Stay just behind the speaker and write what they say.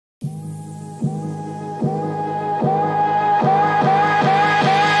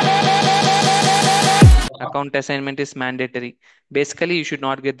Account assignment is mandatory. Basically, you should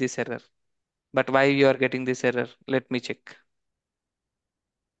not get this error. But why you are getting this error? Let me check.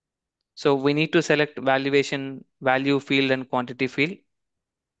 So we need to select valuation, value field and quantity field,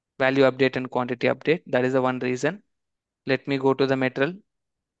 value update and quantity update. That is the one reason. Let me go to the material.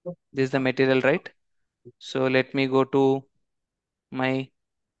 This is the material, right? So let me go to my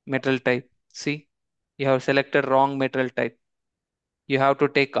material type. See, you have selected wrong material type. You have to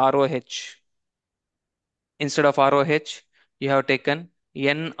take ROH. Instead of ROH, you have taken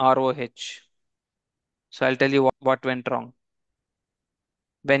NROH. So I'll tell you what went wrong.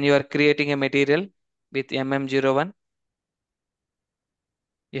 When you are creating a material with MM01,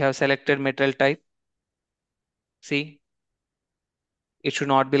 you have selected material type. See, it should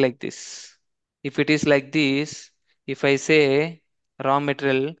not be like this. If it is like this, if I say raw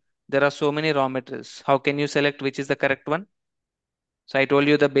material, there are so many raw materials. How can you select which is the correct one? So I told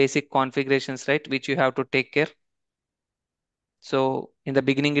you the basic configurations, right, which you have to take care. So in the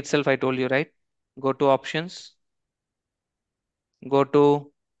beginning itself, I told you, right? Go to options, go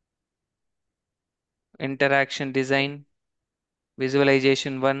to interaction design,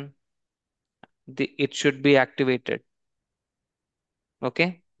 visualization one, it should be activated.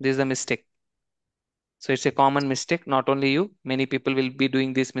 Okay, this is a mistake. So it's a common mistake. Not only you, many people will be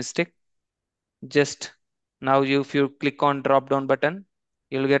doing this mistake. Just now, if you click on drop down button,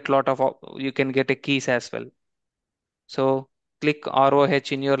 you'll get lot of you can get a keys as well. So click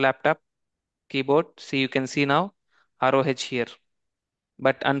ROH in your laptop keyboard. See, you can see now ROH here.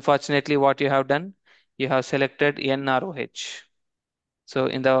 But unfortunately, what you have done, you have selected NROH. So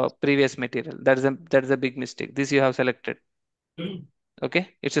in the previous material, that is a big mistake. This you have selected.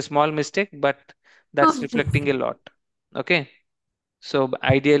 Okay, it's a small mistake, but that's Okay. reflecting a lot. Okay, so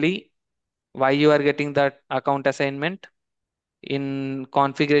ideally, why you are getting that account assignment in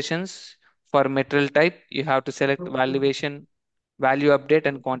configurations for material type, you have to select valuation, value update,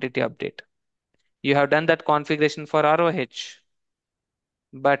 and quantity update. You have done that configuration for ROH,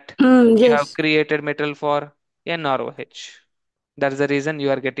 but you have Yes. created material for NROH. That's the reason you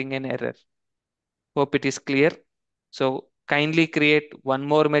are getting an error. Hope it is clear. So kindly create one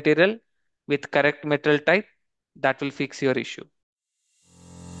more material with correct material type that will fix your issue.